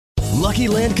Lucky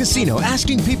Land Casino,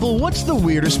 asking people, what's the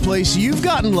weirdest place you've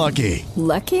gotten lucky?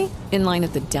 Lucky? In line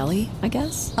at the deli, I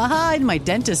guess? Aha, in my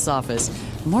dentist's office.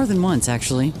 More than once,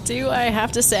 actually. Do I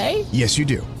have to say? Yes, you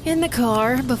do. In the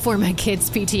car before my kids'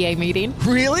 PTA meeting.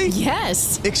 Really?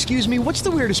 Yes. Excuse me, what's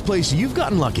the weirdest place you've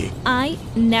gotten lucky? I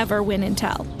never win and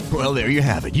tell. Well, there you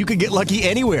have it. You can get lucky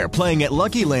anywhere, playing at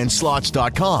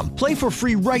LuckyLandSlots.com. Play for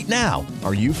free right now.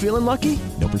 Are you feeling lucky?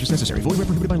 No purchase necessary. Void where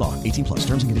prohibited by law. 18 plus.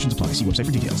 Terms and conditions apply. See website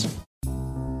for details.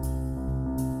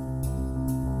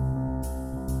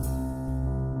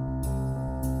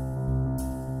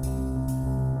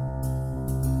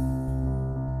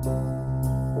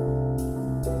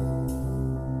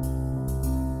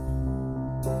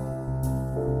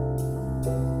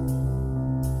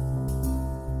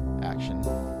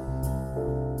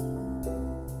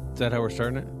 Is that how we're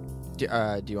starting it? Do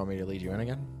you want me to lead you in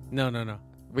again? No.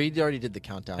 We already did the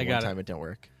countdown I got one time. It didn't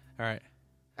work. All right.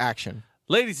 Action.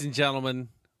 Ladies and gentlemen,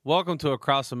 welcome to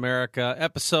Across America,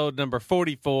 episode number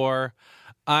 44.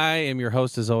 I am your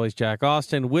host, as always, Jack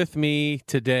Austin. With me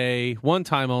today, one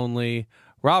time only,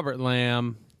 Robert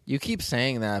Lamb. You keep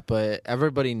saying that, but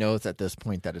everybody knows at this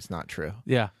point that it's not true.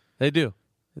 Yeah, they do.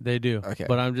 They do. Okay.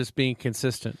 But I'm just being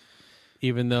consistent,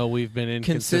 even though we've been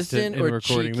inconsistent Consistent in or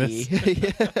recording cheeky?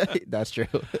 this. That's true.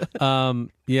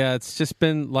 Yeah, it's just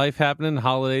been life happening.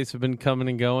 Holidays have been coming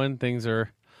and going. Things are a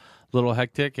little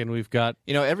hectic, and we've got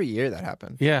Every year that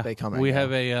happens. yeah. They come and we go.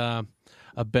 have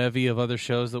a bevy of other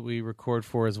shows that we record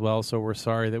for as well. So we're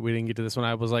sorry that we didn't get to this one.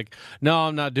 I was like, no,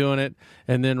 I'm not doing it.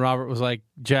 And then Robert was like,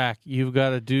 Jack, you've got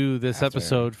to do this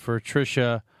episode for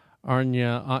Trisha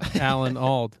Arnya Allen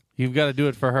Ald. You've got to do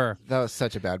it for her. That was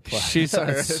such a bad play. She's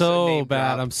It's a so name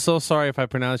bad. drop. I'm so sorry if I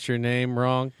pronounced your name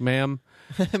wrong, ma'am.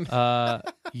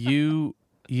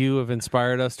 You have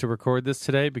inspired us to record this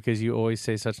today because you always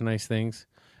say such nice things,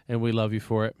 and we love you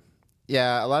for it.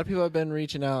 Yeah, a lot of people have been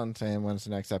reaching out and saying, when's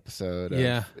the next episode?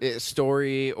 Yeah.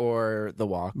 Story or The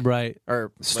Walk. Right.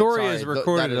 Or Story sorry, is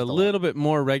recorded that a The little bit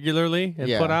more regularly and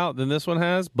Yeah. put out than this one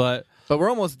has, but But we're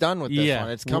almost done with this Yeah.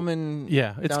 one. It's coming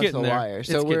Yeah, it's down getting to the there. wire. It's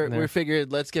So getting there. we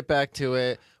figured let's get back to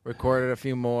it, recorded a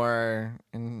few more,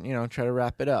 and try to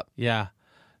wrap it up. yeah.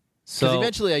 Because So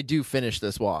eventually I do finish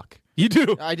this walk. you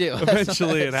do. I do.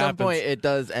 Eventually it At some happens. point it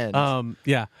does end.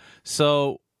 Yeah.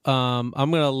 So I'm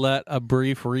going to let a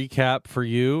brief recap for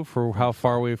you for how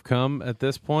far we've come at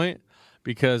this point,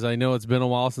 because I know it's been a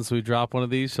while since we dropped one of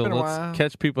these. So Been a let's while.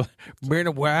 catch people. Been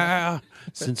a while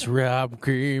since Rob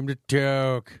came to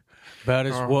talk about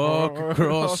his walk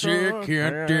across the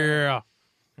country. All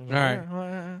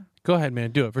right. Go ahead,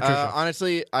 man. Do it for Trisha.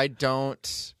 Honestly, I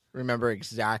don't remember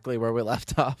exactly where we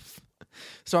left off.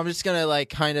 So I'm just going to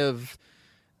kind of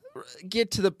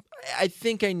get to the... I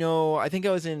think I know. I think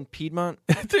I was in Piedmont.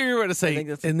 I thought you were going to say, think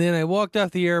that's- and then I walked off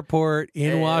the airport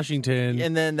in And- Washington.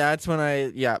 And then that's when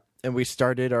and we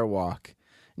started our walk.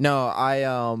 No,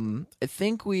 I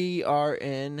think we are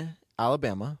in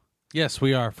Alabama. Yes,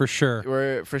 we are, for sure.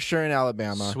 We're for sure in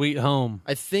Alabama. Sweet home.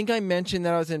 I think I mentioned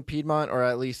that I was in Piedmont, or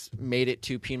at least made it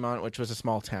to Piedmont, which was a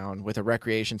small town with a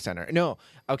recreation center. No,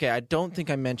 okay, I don't think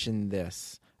I mentioned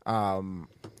this. When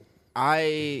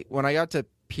I got to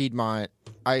Piedmont,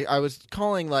 I was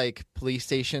calling police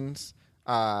stations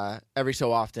every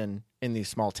so often in these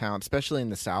small towns, especially in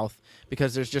the South,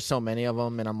 because there's just so many of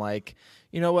them. And I'm like,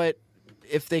 you know what?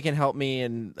 If they can help me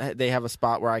and they have a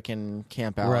spot where I can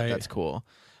camp out, Right. that's cool.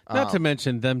 Not to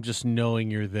mention them just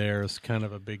knowing you're there is kind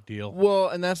of a big deal. Well,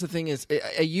 and that's the thing is,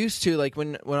 I used to,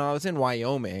 when I was in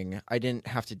Wyoming, I didn't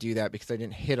have to do that because I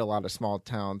didn't hit a lot of small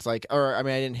towns. I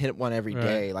didn't hit one every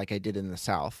day like I did in the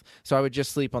South. So I would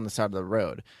just sleep on the side of the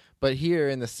road. But here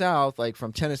in the South,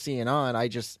 from Tennessee and on,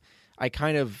 I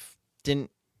kind of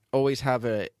didn't always have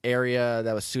an area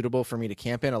that was suitable for me to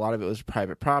camp in. A lot of it was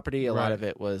private property. A lot of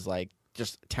it was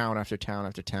just town after town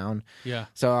after town. Yeah.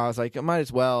 So I was like, I might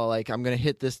as well. I'm going to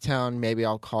hit this town. Maybe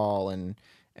I'll call and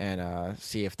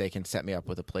see if they can set me up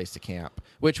with a place to camp,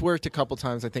 which worked a couple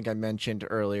times. I think I mentioned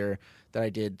earlier that I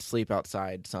did sleep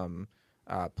outside some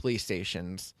police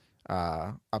stations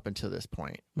up until this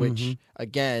point, which,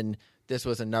 again, this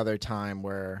was another time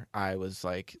where I was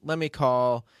like, let me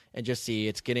call and just see.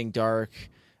 It's getting dark.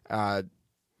 There's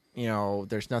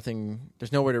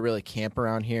nowhere to really camp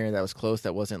around here that was close,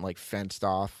 that wasn't fenced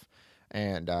off.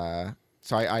 And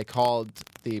so I called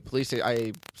the police.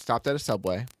 I stopped at a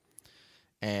Subway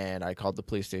and I called the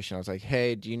police station. I was like,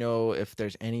 hey, do you know if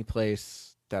there's any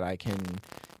place that I can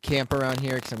camp around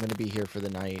here? Because I'm going to be here for the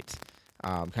night.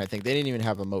 Kind of thing. They didn't even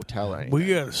have a motel or anything. We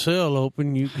got a cell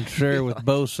open you can share with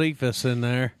Bo Cephas in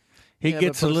there. He Yeah,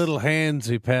 gets but a Bo- little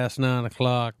handsy past 9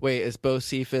 o'clock. Wait, is Bo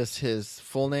Cephas his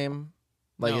full name?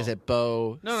 Like, No. is it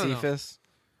Bo No, no, no. Cephas?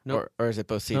 Nope. Or is it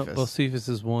Bo No, Cephas? Bocephus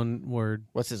is one word.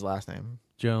 What's his last name?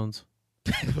 Jones.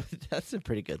 That's a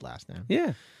pretty good last name.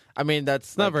 Yeah. I mean,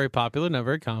 that's It's not very popular, not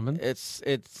very common. It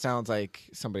sounds like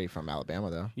somebody from Alabama,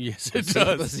 though. Yes, it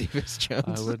does. Bocephus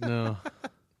Jones. I would know.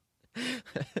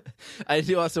 I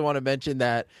do also want to mention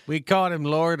that We caught him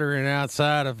loitering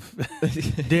outside of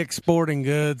Dick's Sporting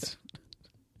Goods.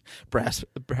 Bass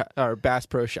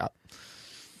Pro Shop.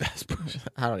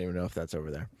 I don't even know if that's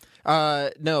over there.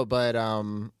 No, but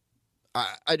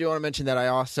I do want to mention that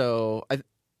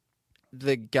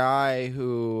the guy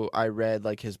who I read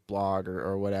like his blog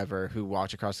or whatever, who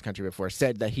watched Across the Country before,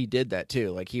 said that he did that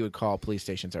too. Like he would call police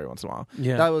stations every once in a while.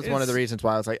 Yeah, that was one of the reasons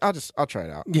why I was like, I'll try it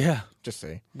out. Yeah. Just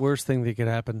see. Worst thing that could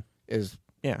happen.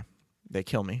 They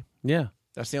kill me. Yeah.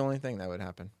 That's the only thing that would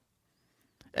happen.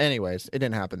 Anyways, it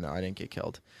didn't happen though. I didn't get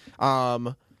killed.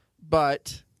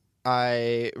 But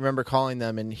I remember calling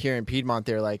them, and here in Piedmont,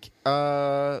 they're like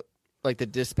the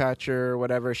dispatcher or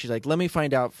whatever. She's like, let me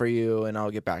find out for you and I'll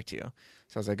get back to you.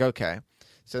 So I was like, okay.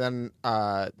 So then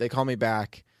they call me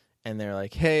back and they're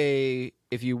like, hey,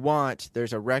 if you want,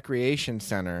 there's a recreation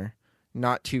center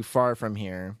not too far from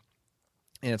here.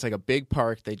 And it's like a big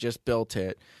park. They just built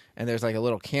it. And there's like a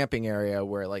little camping area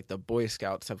where like the Boy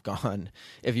Scouts have gone.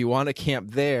 If you want to camp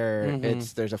there,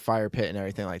 there's a fire pit and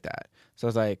everything like that. So I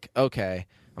was like, okay.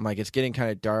 I'm like, it's getting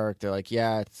kind of dark. They're like,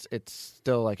 yeah, it's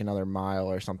still like another mile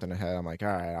or something ahead. I'm like, all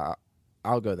right,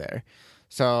 I'll go there.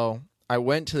 So I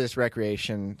went to this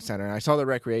recreation center, and I saw the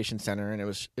recreation center, and it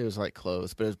was like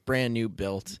closed, but it was brand new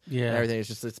built. Yeah. And everything. It's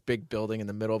just this big building in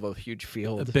the middle of a huge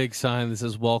field. A big sign that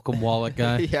says "Welcome, Wallet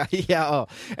Guy." yeah. Oh,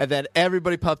 and then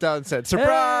everybody popped out and said,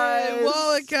 "Surprise, Hey,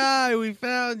 Wallet Guy, we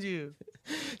found you."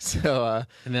 So,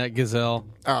 and that gazelle.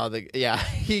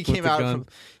 He came out.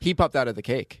 He popped out of the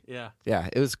cake. Yeah.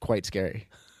 It was quite scary.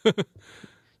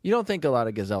 You don't think a lot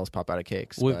of gazelles pop out of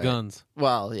cakes with guns.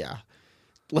 Well, yeah.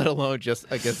 Let alone just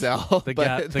a gazelle. the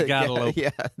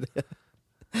Gatalope.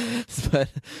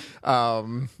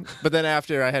 But then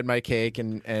after I had my cake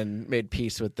and made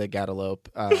peace with the Gatalope,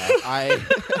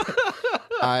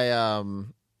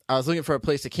 I was looking for a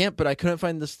place to camp, but I couldn't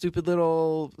find the stupid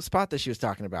little spot that she was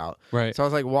talking about. Right. So I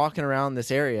was like walking around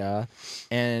this area,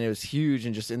 and it was huge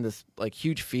and just in this like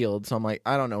huge field. So I'm like,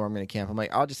 I don't know where I'm going to camp. I'm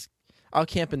like, I'll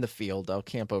camp in the field. I'll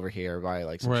camp over here by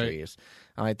like some trees.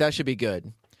 I'm like, that should be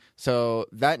good. So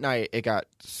that night it got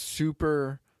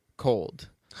super cold,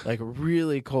 like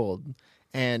really cold.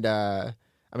 And I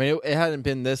mean, it hadn't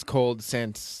been this cold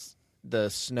since the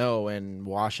snow in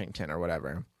Washington or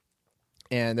whatever.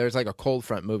 And there's like a cold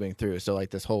front moving through. So like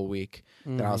this whole week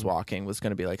that I was walking was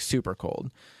going to be like super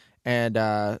cold. And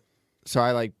so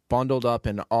I like bundled up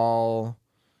in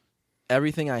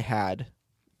everything I had,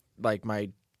 like my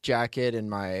jacket and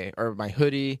my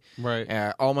hoodie,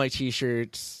 right? All my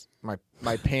t-shirts,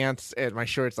 my pants and my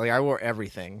shorts. Like I wore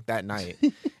everything that night.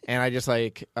 And I just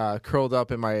like curled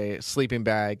up in my sleeping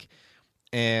bag.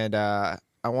 And I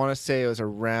want to say it was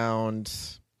around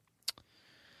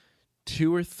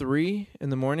 2 or 3 in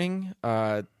the morning.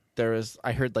 I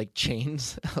heard like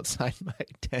chains outside my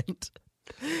tent.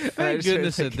 Thank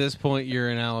goodness at this point you're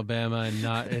in Alabama and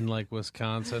not in like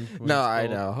Wisconsin. No, I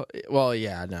know. Well,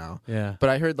 yeah, no. Yeah. But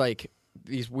I heard like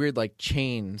these weird like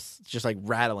chains just like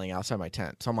rattling outside my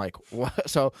tent. So I'm like, what?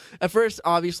 So at first,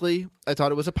 obviously, I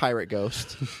thought it was a pirate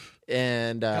ghost.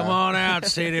 And come on out,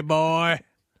 city boy.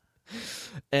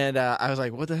 And I was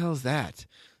like, what the hell is that?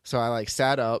 So I like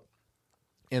sat up,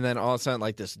 and then all of a sudden,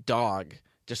 like this dog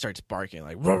just starts barking,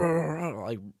 like rah, rah, rah,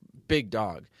 like big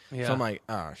dog. Yeah. So I'm like,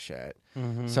 oh shit.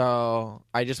 Mm-hmm. So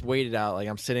I just waited out. Like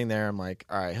I'm sitting there. I'm like,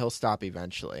 all right, he'll stop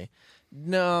eventually.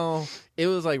 No, it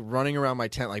was like running around my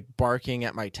tent, like barking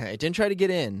at my tent. It didn't try to get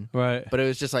in, right? But it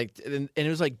was just like, and it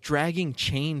was like dragging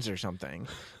chains or something.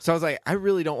 So I was like, I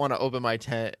really don't want to open my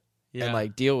tent and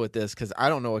like deal with this because I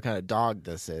don't know what kind of dog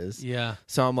this is. Yeah.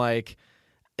 So I'm like,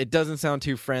 it doesn't sound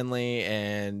too friendly,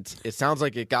 and it sounds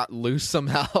like it got loose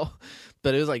somehow.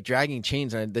 But it was like dragging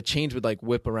chains, and the chains would like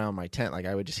whip around my tent. Like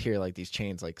I would just hear like these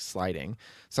chains like sliding.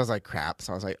 So I was like, crap.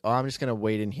 So I was like, oh, I'm just gonna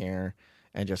wait in here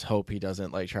and just hope he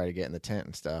doesn't like try to get in the tent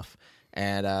and stuff.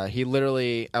 And he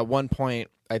literally, at one point,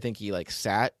 I think he like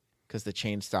sat because the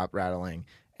chain stopped rattling,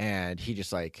 and he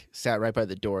just like sat right by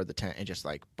the door of the tent and just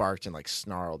like barked and like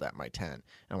snarled at my tent.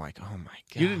 And I'm like, oh my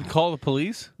god! You didn't call the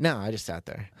police? No, I just sat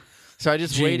there. So I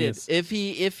just waited. If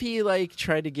he like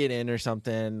tried to get in or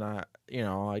something,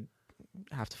 I'd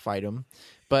have to fight him.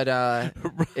 But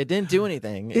it didn't do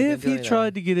anything. If he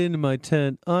tried to get into my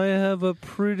tent, I have a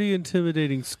pretty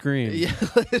intimidating scream. Yeah,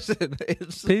 listen,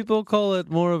 people call it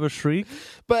more of a shriek.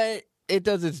 But it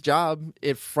does its job.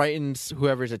 It frightens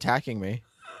whoever's attacking me.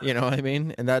 You know what I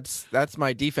mean? And that's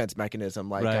my defense mechanism,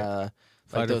 like Right.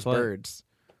 Fight like or those flight? birds.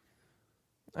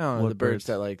 I don't know, What the birds birds?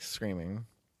 that like screaming.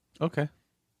 Okay.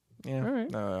 Yeah.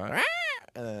 All right.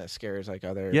 And then it scares like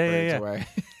other Yeah, birds yeah. away.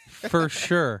 For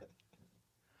sure.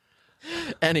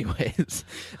 Anyways,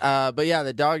 but yeah,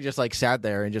 the dog just like sat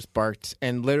there and just barked,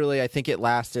 and literally, I think it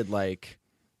lasted like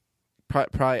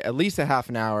probably at least a half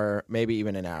an hour, maybe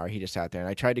even an hour. He just sat there, and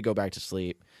I tried to go back to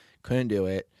sleep, couldn't do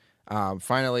it.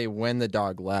 Finally, when the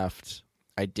dog left,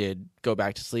 I did go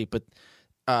back to sleep. But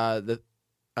the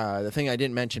thing I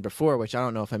didn't mention before, which I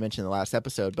don't know if I mentioned in the last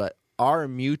episode, but our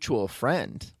mutual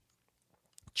friend,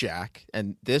 Jack,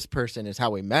 and this person is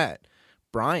how we met,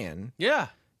 Brian. Yeah.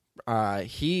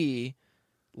 He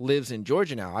lives in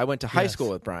Georgia now. I went to high Yes.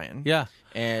 school with Brian. Yeah.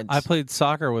 And I played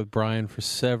soccer with Brian for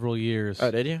several years. Oh,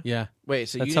 did you? Yeah. Wait,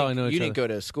 so That's you how didn't, I know each you didn't other.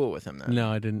 go to school with him then?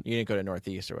 No, I didn't. You didn't go to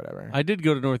Northeast or whatever. I did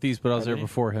go to Northeast, but I was Oh, there did you?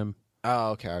 before him. Oh,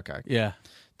 okay. Yeah.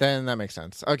 Then that makes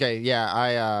sense. Okay,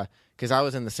 yeah, because I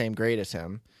was in the same grade as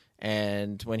him,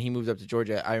 and when he moved up to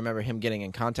Georgia, I remember him getting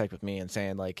in contact with me and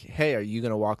saying like, "Hey, are you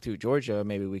gonna walk through Georgia?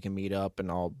 Maybe we can meet up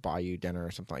and I'll buy you dinner or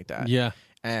something like that." Yeah.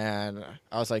 And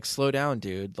I was like, "Slow down,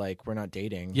 dude. Like, we're not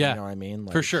dating. Yeah. You know what I mean?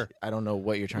 Like, For sure. I don't know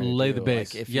what you're trying to Lay do. the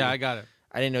base. Like, if Yeah, you- I got it.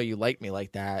 I didn't know you liked me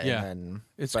like that. Yeah. And then,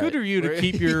 It's but- good of you to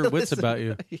keep your wits about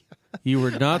you. You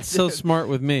were not so smart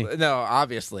with me. No,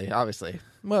 obviously.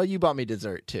 Well, you bought me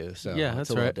dessert too, so Yeah, it's that's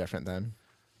a little right. different then.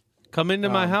 Come into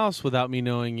my house without me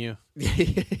knowing you. Yeah,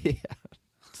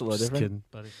 it's a little Just different. kidding,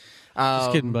 buddy.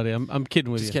 Just kidding, buddy. I'm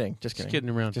kidding with Just you. kidding. Just kidding. kidding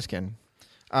around. Just kidding.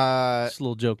 Just a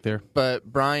little joke there. But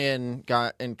Brian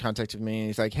got in contact with me and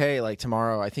he's like, "Hey, like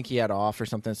tomorrow, I think he had off or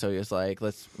something." So he was like,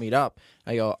 "Let's meet up."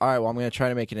 I go, "All right, well, I'm going to try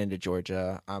to make it into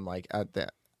Georgia. I'm like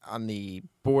on the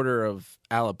border of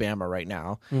Alabama right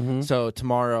now. Mm-hmm. So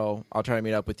tomorrow I'll try to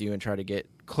meet up with you and try to get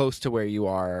close to where you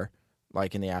are,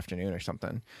 like in the afternoon or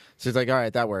something." So he's like, "All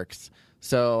right, that works."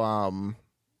 So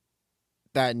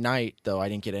that night though, I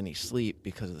didn't get any sleep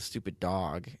because of the stupid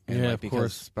dog. And Yeah, like, of because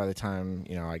course. by the time,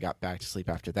 I got back to sleep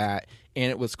after that, and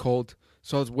it was cold.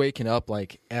 So I was waking up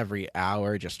like every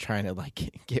hour just trying to like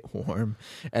get warm.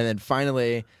 And then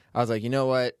finally I was like, you know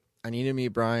what? I need to meet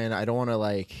Brian. I don't want to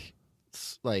like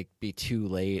be too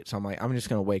late. So I'm like, I'm just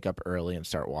going to wake up early and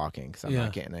start walking because I'm Yeah.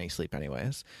 not getting any sleep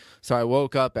anyways. So I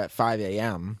woke up at 5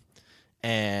 a.m.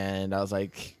 and I was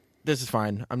like, this is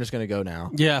fine. I'm just going to go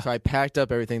now. Yeah. So I packed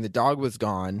up everything. The dog was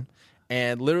gone.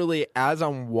 And literally as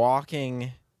I'm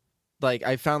walking, like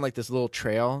I found like this little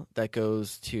trail that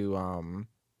goes to,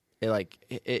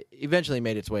 it eventually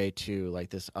made its way to like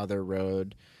this other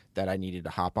road that I needed to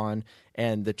hop on,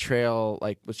 and the trail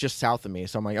like was just south of me.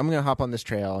 So I'm like, I'm gonna hop on this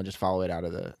trail and just follow it out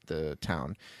of the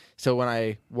town. So when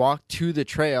I walked to the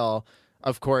trail,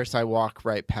 of course I walk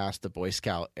right past the Boy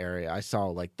Scout area. I saw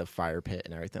like the fire pit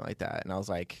and everything like that, and I was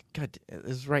like, God,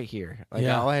 this is right here. Like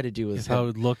Yeah. all I had to do was If I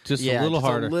would look just yeah, a little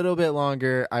harder. a little bit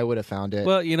longer, I would have found it.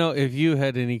 Well, if you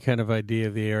had any kind of idea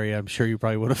of the area, I'm sure you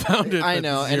probably would have found it. I but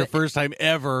know, This is and your it- first time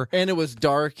ever. And it was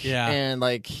dark. Yeah. And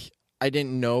like I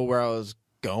didn't know where I was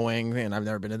going, and I've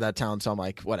never been to that town, so I'm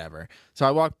like, whatever. So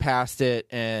I walked past it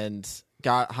and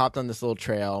hopped on this little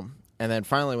trail. And then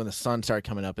finally, when the sun started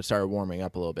coming up, it started warming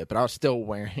up a little bit. But I was still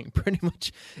wearing pretty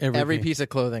much every Everything. piece of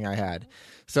clothing I had.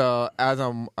 So as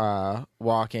I'm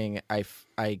walking,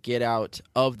 I get out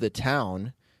of the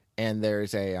town, and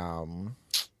there's a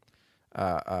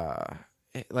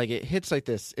it hits like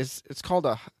this. It's called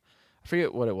I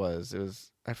forget what it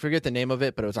was. I forget the name of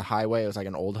it, but it was a highway. It was like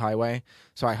an old highway.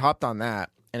 So I hopped on that,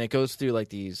 and it goes through like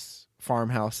these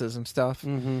farmhouses and stuff.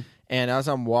 Mm-hmm. And as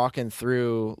I'm walking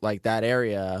through like that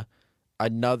area,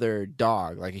 another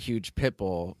dog, like a huge pit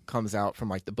bull, comes out from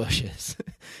like the bushes,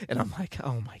 and I'm like,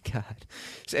 oh my god!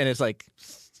 And it's like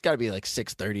it's got to be like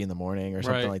 6:30 in the morning or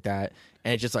something Right. like that,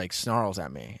 and it just like snarls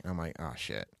at me, and I'm like, oh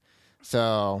shit!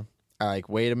 So I like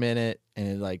wait a minute, and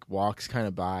it like walks kind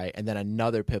of by, and then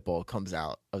another pit bull comes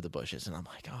out of the bushes, and I'm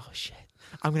like, oh shit!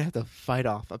 I'm gonna have to fight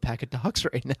off a pack of dogs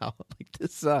right now. Like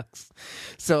this sucks.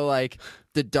 So like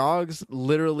the dogs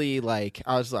literally like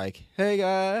I was like, hey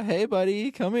guy, hey buddy,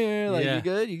 come here. Like Yeah. you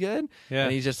good? You good? Yeah.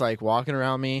 And he's just like walking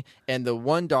around me, and the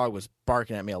one dog was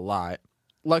barking at me a lot.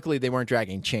 Luckily they weren't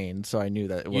dragging chains, so I knew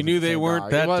that it wasn't knew the they same weren't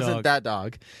dog. that It wasn't dog. that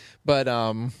dog. But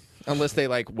unless they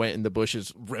like went in the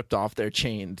bushes, ripped off their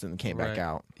chains and came back Right.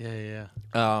 out. Yeah.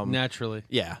 Um Naturally.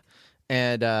 yeah.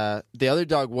 And the other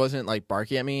dog wasn't like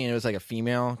barking at me, and it was like a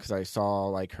female because I saw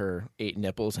like her 8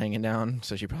 nipples hanging down,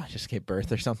 so she probably just gave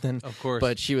birth or something. Of course.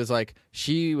 But she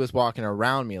was walking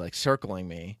around me, like circling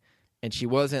me, and she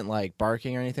wasn't like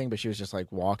barking or anything, but she was just like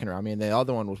walking around me. And the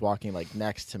other one was walking like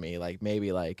next to me, like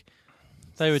maybe like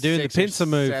They were doing the 6 or pincer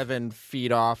move. 7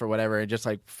 feet off or whatever, and just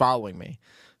like following me.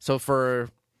 So for,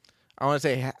 I want to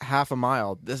say half a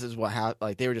mile, this is what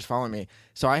like they were just following me.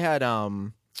 So I had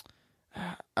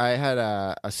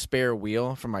a spare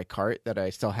wheel from my cart that I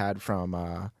still had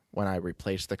from when I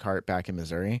replaced the cart back in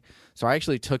Missouri. So I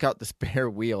actually took out the spare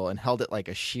wheel and held it like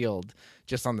a shield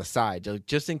just on the side,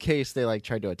 just in case they like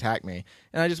tried to attack me.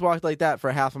 And I just walked like that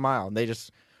for half a mile, and they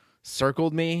just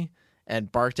circled me and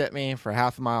barked at me for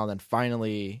half a mile. And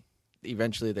then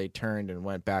eventually they turned and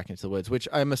went back into the woods, which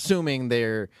I'm assuming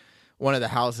they're one of the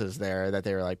houses there that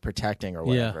they were like protecting or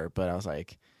whatever. Yeah. But I was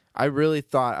like, I really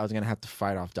thought I was going to have to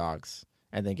fight off dogs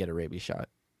and then get a rabies shot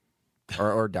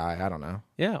or die. I don't know.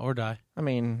 Yeah, or die. I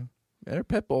mean, they're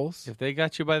pit bulls. If they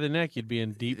got you by the neck, you'd be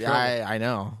in deep trouble. I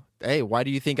know. Hey, why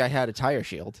do you think I had a tire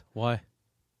shield? Why?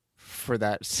 For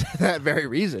that very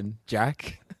reason,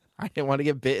 Jack. I didn't want to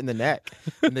get bit in the neck,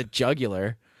 in the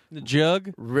jugular, The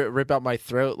jug? rip out my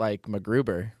throat like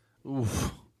MacGruber.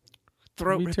 Oof.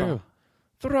 Throat Me ripper. too.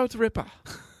 Throat ripper.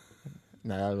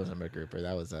 No, that wasn't MacGruber.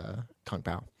 That was Kung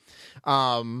Pao.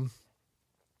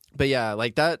 But yeah,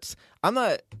 like I'm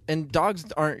not, and dogs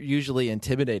aren't usually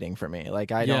intimidating for me.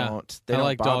 Like I don't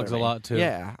like bother dogs me. a lot too.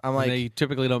 Yeah, I'm And like, they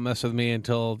typically don't mess with me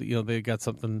until they got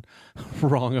something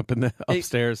wrong up in the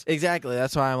upstairs. Exactly.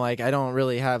 That's why I'm like, I don't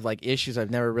really have like issues. I've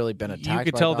never really been attacked. You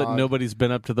could by tell a that dog. nobody's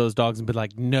been up to those dogs and been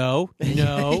like, no,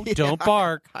 don't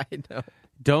bark. I know.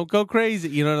 Don't go crazy.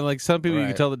 You know, like some people you can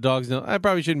Right. tell that dogs know, I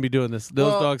probably shouldn't be doing this.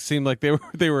 Those Well- dogs seem like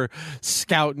they were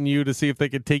scouting you to see if they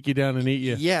could take you down and eat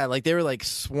you. Yeah, like they were like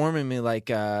swarming me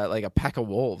like a pack of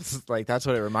wolves. Like that's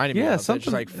what it reminded me Yeah, of. They're something,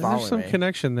 just like there's following some me.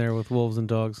 connection there with wolves and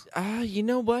dogs. You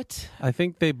know what? I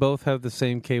think they both have the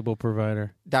same cable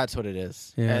provider. That's what it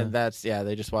is. Yeah. And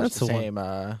they just watch That's the the one. same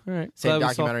All right. same Glad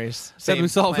we solved- documentaries. glad Same we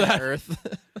solved planet that.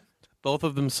 Earth. Both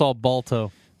of them saw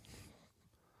Balto.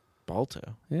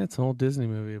 Balto. Yeah, it's an old Disney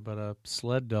movie about a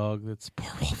sled dog that's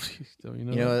part wolf. You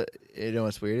know that? You know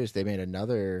what's weird is they made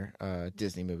another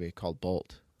Disney movie called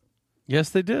Bolt. Yes,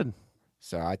 they did.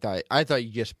 So I thought you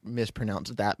just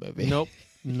mispronounced that movie.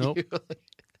 Nope.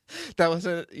 That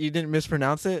wasn't, you didn't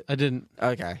mispronounce it? I didn't.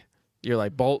 Okay. You're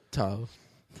like Bolto.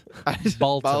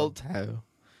 Balto. Balto.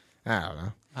 I don't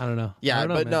know. I don't know. Yeah, I don't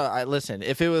know, but man. no, listen,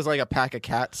 if it was like a pack of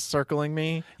cats circling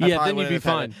me, I Yeah, probably then you'd be wouldn't have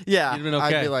had fine. it. Yeah, You'd been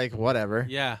I'd okay. be like, whatever.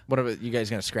 Yeah. What about you guys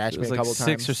gonna scratch It me was a like couple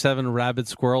 6 or times? 7 rabid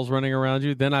squirrels running around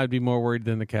you, then I'd be more worried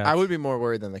than the cats. I would be more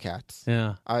worried than the cats.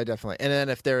 Yeah. I would definitely. And then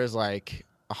if there was like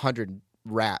 100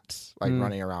 rats like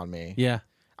running around me, Yeah.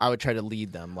 I would try to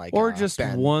lead them like Or just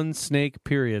Ben, one snake,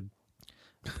 period,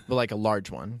 but like a large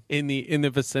one. in the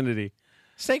vicinity.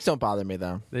 Snakes don't bother me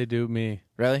though. They do me.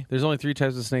 Really? There's only 3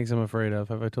 types of snakes I'm afraid of.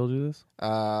 Have I told you this?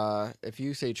 If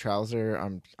you say trouser,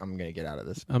 I'm gonna get out of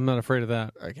this. I'm not afraid of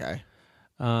that. Okay.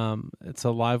 It's a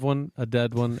live one, a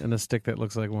dead one, and a stick that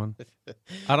looks like one.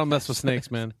 I don't mess with snakes,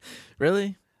 man.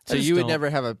 Really? So just you would don't. never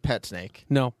have a pet snake?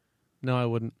 No, I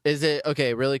wouldn't. Is it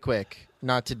okay? Really quick,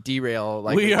 not to derail.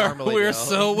 Like we are normally we're do.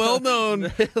 so well known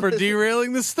for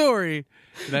derailing the story,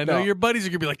 and I know No. your buddies are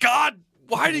gonna be like, God,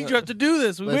 why did you have to do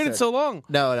this? We waited Listen. so long.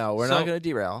 No, we're So- not going to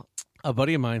derail. A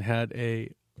buddy of mine had a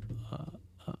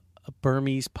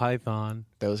Burmese python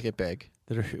Those get big,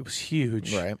 it was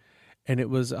huge, right? and it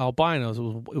was albinos.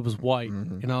 It was white,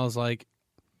 Mm-hmm. and I was like,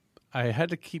 I had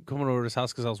to keep coming over to his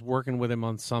house because I was working with him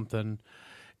on something,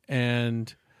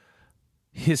 and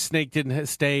his snake didn't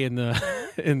stay in the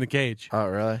in the cage, Oh,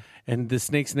 really? and the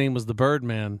snake's name was the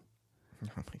Birdman, Oh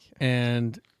my God.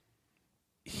 and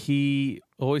he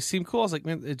always seemed cool. I was like,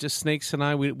 man, it just snakes and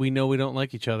I, we know we don't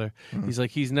like each other. He's like,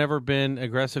 he's never been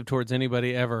aggressive towards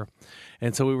anybody ever.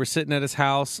 And so we were sitting at his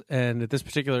house, and at this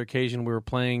particular occasion, we were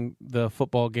playing the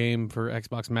football game for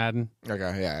Xbox Madden.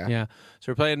 Okay, yeah. Yeah.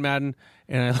 So we're playing Madden,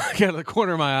 and I look out of the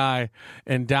corner of my eye,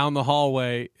 and down the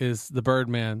hallway is the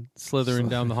Birdman slithering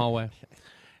down the hallway.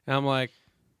 And I'm like,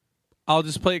 I'll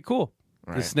just play it cool.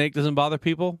 The Right. snake doesn't bother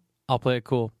people. I'll play it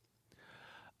cool.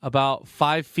 About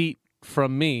 5 feet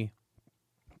from me,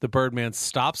 the Birdman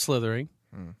stops slithering.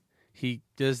 He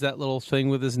does that little thing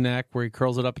with his neck where he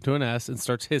curls it up into an S and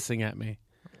starts hissing at me.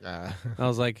 I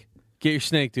was like, get your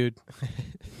snake, dude.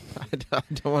 I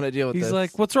don't want to deal with He's this.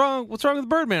 like, what's wrong? What's wrong with the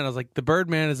Birdman? I was like, the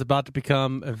Birdman is about to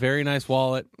become a very nice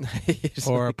wallet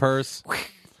or a purse.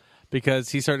 Because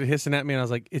he started hissing at me, and I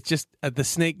was like, "It's just the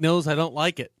snake knows I don't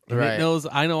like it. And Right. It knows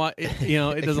I know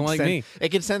it doesn't like me. It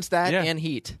can sense that Yeah. and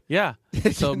heat. Yeah.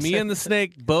 So me and the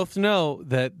snake both know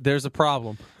that there's a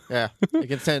problem. Yeah, it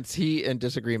can sense heat and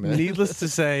disagreement. Needless to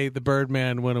say, the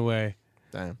Birdman went away.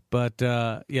 Damn. But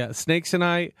yeah, snakes and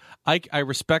I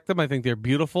respect them. I think they're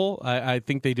beautiful. I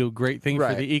think they do a great thing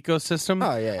for the ecosystem.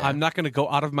 Oh, yeah. I'm not going to go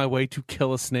out of my way to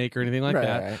kill a snake or anything like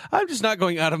that. Right. I'm just not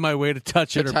going out of my way to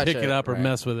touch it or pick it up or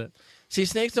mess with it. See,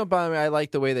 snakes don't bother me. I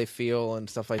like the way they feel and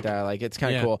stuff like that. Like, it's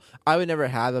kind of cool. I would never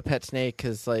have a pet snake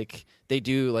because, like, they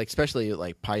do, like, especially,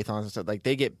 like, pythons and stuff. Like,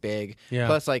 they get big. Yeah.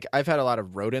 Plus, like, I've had a lot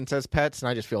of rodents as pets, and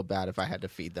I just feel bad if I had to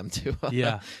feed them to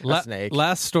a snake.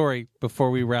 Last story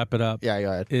before we wrap it up. Yeah, go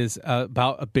ahead. Is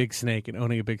about a big snake and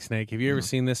owning a big snake. Have you ever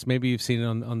seen this? Maybe you've seen it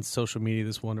on social media,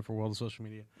 this wonderful world of social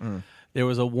media. There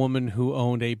was a woman who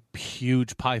owned a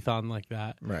huge python like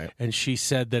that. Right. And she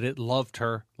said that it loved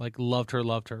her.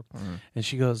 And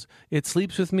she goes, it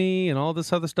sleeps with me and all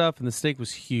this other stuff. And the snake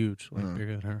was huge, like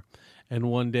bigger than her. And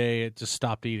one day it just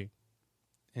stopped eating.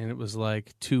 And it was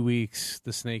like 2 weeks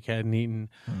the snake hadn't eaten,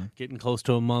 getting close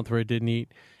to a month where it didn't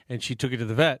eat. And she took it to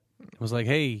the vet. It was like,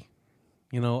 hey,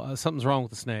 something's wrong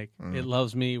with the snake. It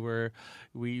loves me.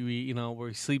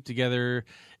 We sleep together.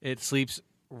 It sleeps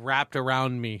wrapped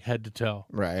around me head to toe.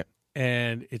 Right.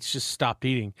 And it's just stopped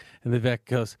eating. And the vet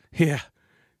goes, yeah,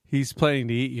 he's planning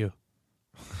to eat you.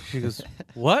 She goes,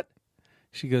 what?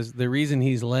 She goes, the reason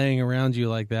he's laying around you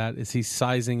like that is he's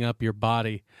sizing up your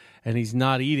body. And he's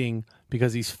not eating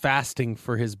because he's fasting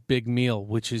for his big meal,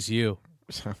 which is you.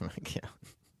 Oh, my God.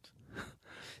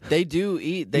 They do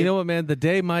eat. You know what, man? The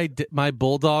day my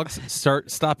bulldogs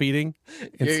stop eating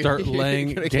and start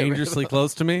laying dangerously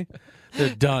close to me,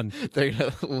 they're done. They're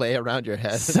going to lay around your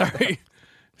head. Sorry.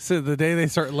 So the day they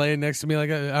start laying next to me,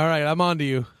 like, all right, I'm on to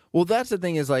you. Well, that's the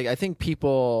thing is, like, I think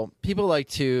people like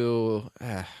to,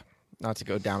 not to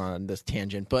go down on this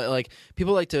tangent, but, like,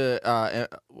 people like to,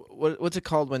 what's it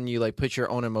called when you, like, put your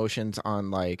own emotions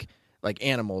on, like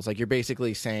animals? Like, you're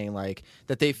basically saying, like,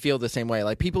 that they feel the same way.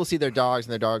 Like, people see their dogs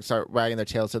and their dogs start wagging their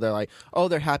tails, so they're like, oh,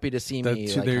 they're happy to see me.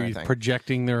 So they're kind of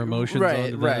projecting their emotions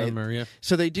onto them. Or,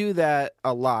 So they do that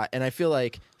a lot. And I feel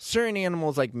like certain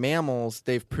animals, like mammals,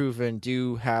 they've proven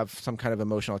do have some kind of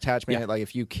emotional attachment. Yeah. Like,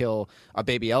 if you kill a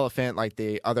baby elephant, like,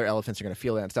 the other elephants are going to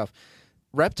feel that and stuff.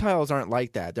 Reptiles aren't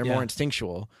like that. They're more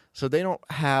instinctual. So they don't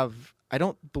have, I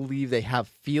don't believe they have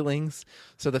feelings.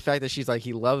 So the fact that she's like,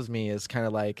 he loves me is kind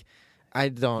of like, I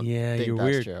don't think you're that's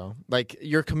weird. true. Like,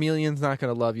 your chameleon's not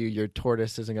going to love you. Your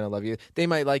tortoise isn't going to love you. They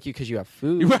might like you because you have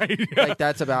food. Right. Yeah. Like,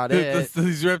 that's about it.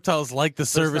 These reptiles like the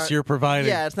service you're providing.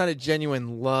 Yeah, it's not a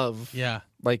genuine love. Yeah.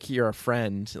 Like, you're a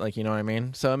friend. Like, you know what I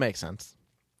mean? So it makes sense.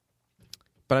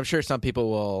 But I'm sure some people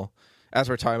will, as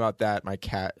we're talking about that, my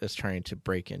cat is trying to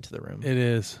break into the room. It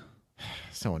is.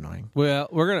 So annoying. Well,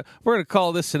 we're gonna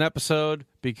call this an episode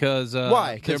because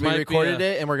why? Because we recorded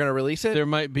it and we're gonna release it. There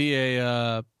might be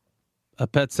a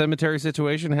pet cemetery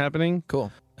situation happening.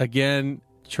 Cool. Again,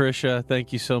 Trisha,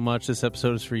 thank you so much. This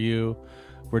episode is for you.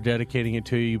 We're dedicating it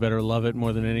to you. You better love it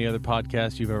more than any other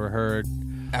podcast you've ever heard.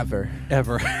 Ever.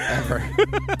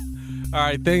 All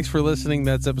right. Thanks for listening.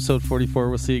 That's episode 44.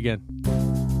 We'll see you again.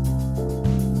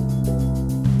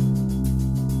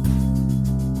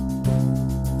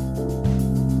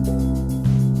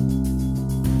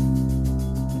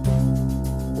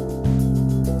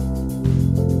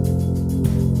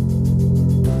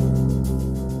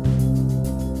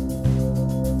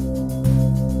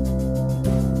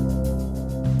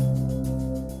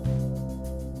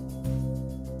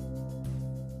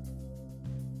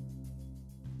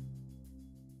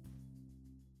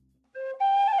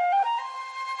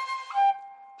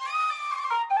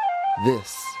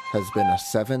 This has been a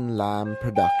Seven Lamb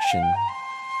production.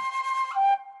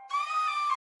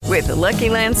 With the Lucky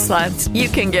Land Slots, you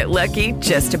can get lucky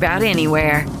just about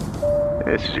anywhere.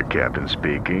 This is your captain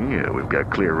speaking. We've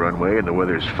got clear runway and the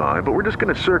weather's fine, but we're just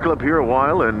going to circle up here a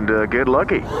while and get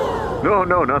lucky.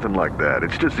 No, nothing like that.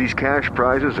 It's just these cash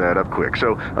prizes add up quick.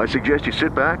 So I suggest you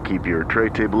sit back, keep your tray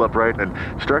table upright, and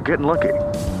start getting lucky.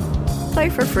 Play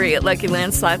for free at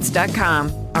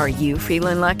LuckyLandSlots.com. Are you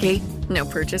feeling lucky? No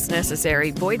purchase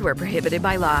necessary. Void where prohibited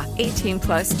by law.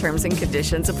 18+ terms and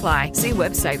conditions apply. See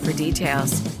website for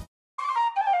details.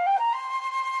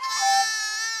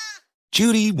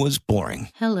 Judy was boring.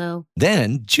 Hello.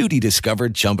 Then Judy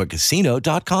discovered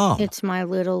ChumbaCasino.com. It's my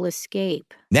little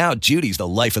escape. Now Judy's the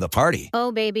life of the party.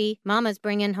 Oh, baby, mama's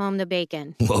bringing home the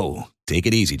bacon. Whoa, take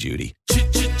it easy, Judy.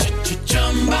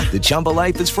 The Chumba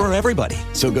life is for everybody.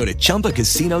 So go to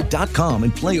ChumbaCasino.com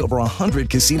and play over 100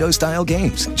 casino-style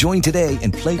games. Join today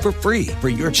and play for free for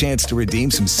your chance to redeem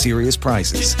some serious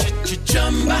prizes.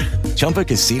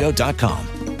 ChumbaCasino.com.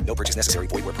 No purchase necessary.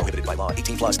 Void where prohibited by law.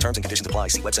 18+ terms and conditions apply.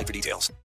 See website for details.